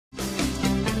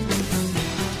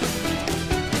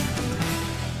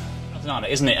Nana,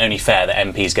 isn't it only fair that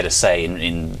MPs get a say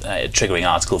in triggering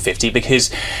Article 50? Because,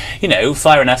 you know,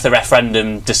 fair enough, the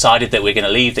referendum decided that we're going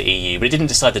to leave the EU, but it didn't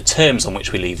decide the terms on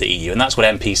which we leave the EU, and that's what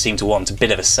MPs seem to want a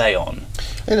bit of a say on.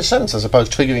 In a sense, I suppose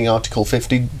triggering Article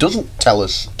 50 doesn't tell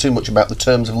us too much about the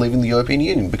terms of leaving the European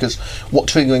Union, because what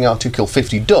triggering Article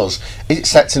 50 does is it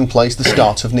sets in place the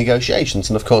start of negotiations.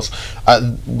 And of course,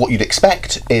 what you'd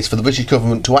expect is for the British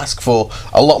government to ask for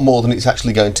a lot more than it's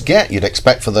actually going to get. You'd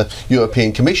expect for the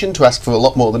European Commission to ask for a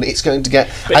lot more than it's going to get.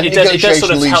 But and it does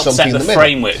sort of leaves help something set in the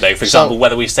framework, though, for example,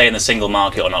 whether we stay in the single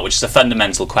market or not, which is a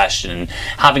fundamental question. And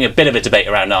having a bit of a debate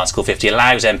around Article 50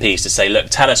 allows MPs to say, look,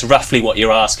 tell us roughly what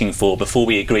you're asking for before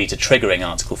we agree to triggering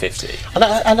Article 50. And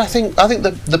I think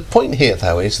the point here,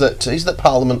 though, is that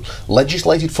Parliament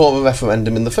legislated for a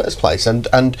referendum in the first place,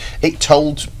 and it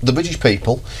told the British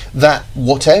people that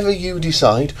whatever you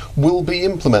decide will be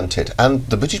implemented. And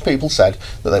the British people said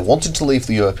that they wanted to leave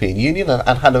the European Union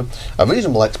and had a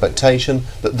reasonable expectation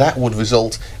that that would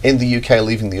result in the UK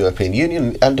leaving the European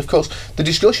Union. And of course, the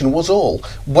discussion was all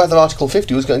whether Article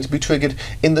 50 was going to be triggered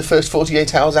in the first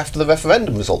 48 hours after the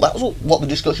referendum result. That was what the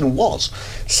discussion was.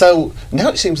 So now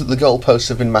it seems that the goalposts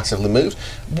have been massively moved.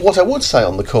 What I would say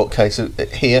on the court case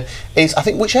here is I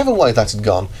think whichever way that had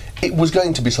gone, it was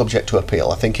going to be subject to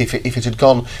appeal. I think if it had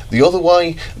gone the other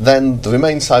way, then the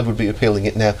Remain side would be appealing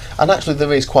it now. And actually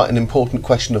there is quite an important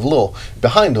question of law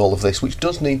behind all of this, which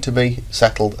does need to be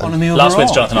settled. Last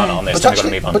words, Jonathan Arnott, on this.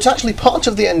 But actually part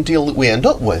of the end deal that we end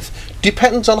up with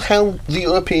depends on how the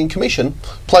European Commission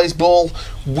plays ball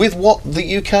with what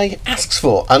the UK asks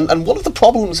for. And one of the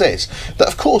problems is that,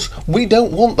 of course, we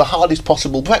don't want the hardest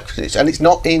possible Brexit, and it's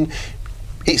not in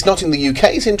the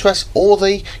UK's interest or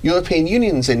the European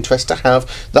Union's interest to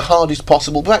have the hardest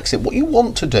possible Brexit. What you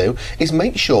want to do is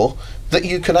make sure that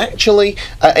you can actually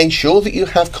ensure that you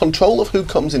have control of who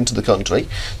comes into the country,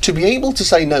 to be able to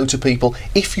say no to people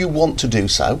if you want to do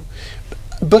so,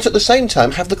 but at the same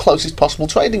time have the closest possible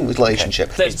trading relationship.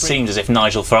 Okay. It seems as if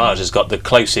Nigel Farage has got the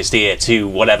closest ear to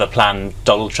whatever plan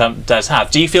Donald Trump does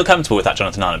have. Do you feel comfortable with that,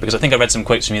 Jonathan Arnott? Because I think I read some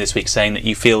quotes from you this week saying that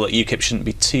you feel that UKIP shouldn't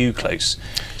be too close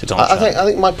to Donald Trump. I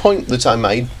think my point that I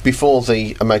made before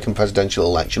the American presidential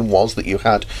election was that you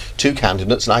had two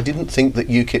candidates, and I didn't think that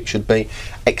UKIP should be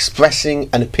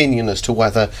expressing an opinion as to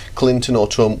whether Clinton or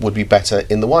Trump would be better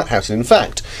in the White House. And in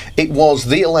fact, it was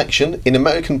the election in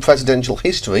American presidential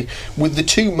history with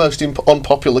the two most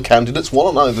unpopular candidates,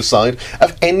 one on either side,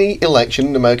 of any election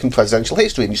in American presidential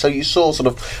history. And so you saw sort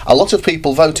of a lot of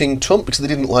people voting Trump because they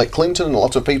didn't like Clinton, and a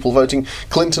lot of people voting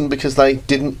Clinton because they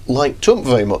didn't like Trump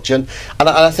very much. And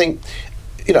I think,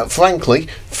 you know, frankly,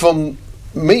 from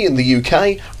me in the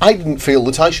UK, I didn't feel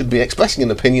that I should be expressing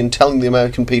an opinion telling the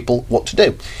American people what to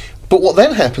do. But what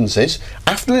then happens is,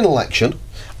 after an election,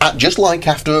 just like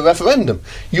after a referendum,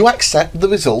 you accept the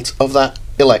result of that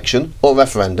election or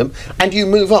referendum and you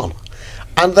move on.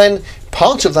 And then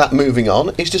part of that moving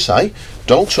on is to say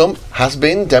Donald Trump has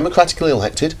been democratically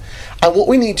elected, and what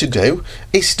we need to do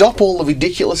is stop all the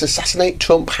ridiculous assassinate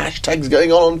Trump hashtags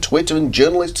going on Twitter and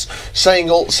journalists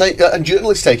and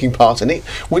journalists taking part in it.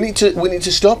 We need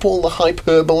to stop all the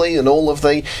hyperbole and all of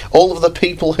the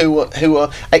people who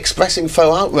are expressing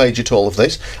faux outrage at all of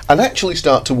this, and actually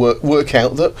start to work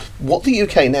out that what the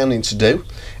UK now needs to do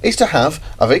is to have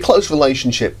a very close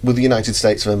relationship with the United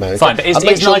States of America. Fine, but is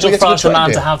Nigel Farage the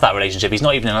man to have that relationship? He's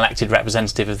not even an elected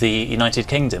representative of the United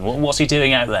Kingdom. What's he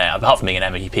doing out there, apart from being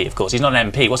an MEP, of course? He's not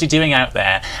an MP. What's he doing out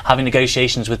there having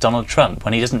negotiations with Donald Trump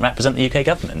when he doesn't represent the UK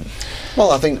government?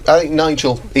 Well, I think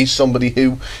Nigel is somebody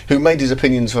who made his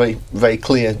opinions very, very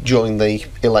clear during the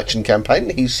election campaign.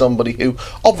 He's somebody who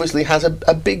obviously has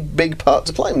a big part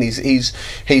to play. And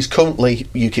he's currently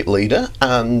UKIP leader,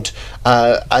 and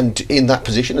in that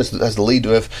position as the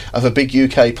leader of a big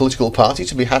UK political party,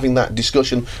 to be having that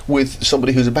discussion with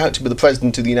somebody who's about to be the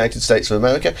President of the United States of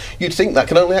America, you'd think that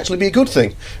can only actually be a good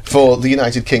thing for the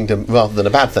United Kingdom rather than a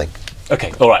bad thing.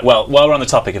 OK, all right, well, while we're on the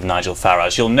topic of Nigel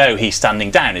Farage, you'll know he's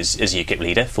standing down as UKIP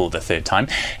leader for the third time.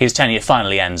 His tenure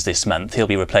finally ends this month. He'll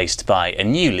be replaced by a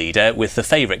new leader, with the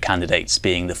favourite candidates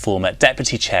being the former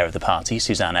deputy chair of the party,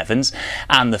 Suzanne Evans,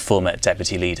 and the former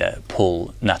deputy leader,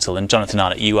 Paul Nuttall. And Jonathan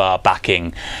Arnott, you are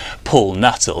backing Paul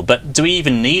Nuttall, but do we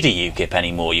even need a UKIP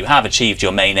anymore? You have achieved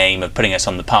your main aim of putting us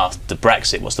on the path to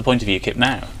Brexit. What's the point of UKIP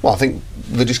now? Well, I think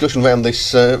the discussion around this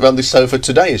sofa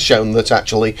today has shown that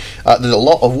actually there's a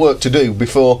lot of work to do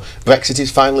before Brexit is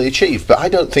finally achieved. But I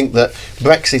don't think that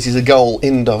Brexit is a goal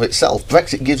in and of itself.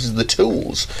 Brexit gives us the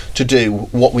tools to do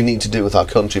what we need to do with our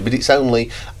country, but it's only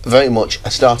very much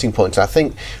a starting point. And I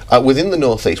think within the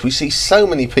North East we see so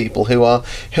many people who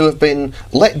have been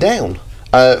let down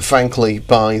frankly,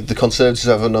 by the Conservatives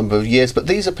over a number of years, but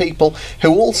these are people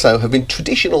who also have been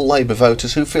traditional Labour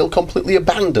voters who feel completely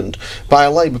abandoned by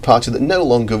a Labour Party that no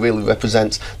longer really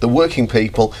represents the working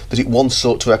people that it once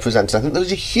sought to represent. I think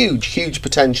there's a huge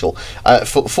potential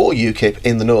for UKIP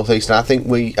in the North East, and I think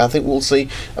we'll see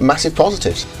massive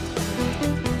positives.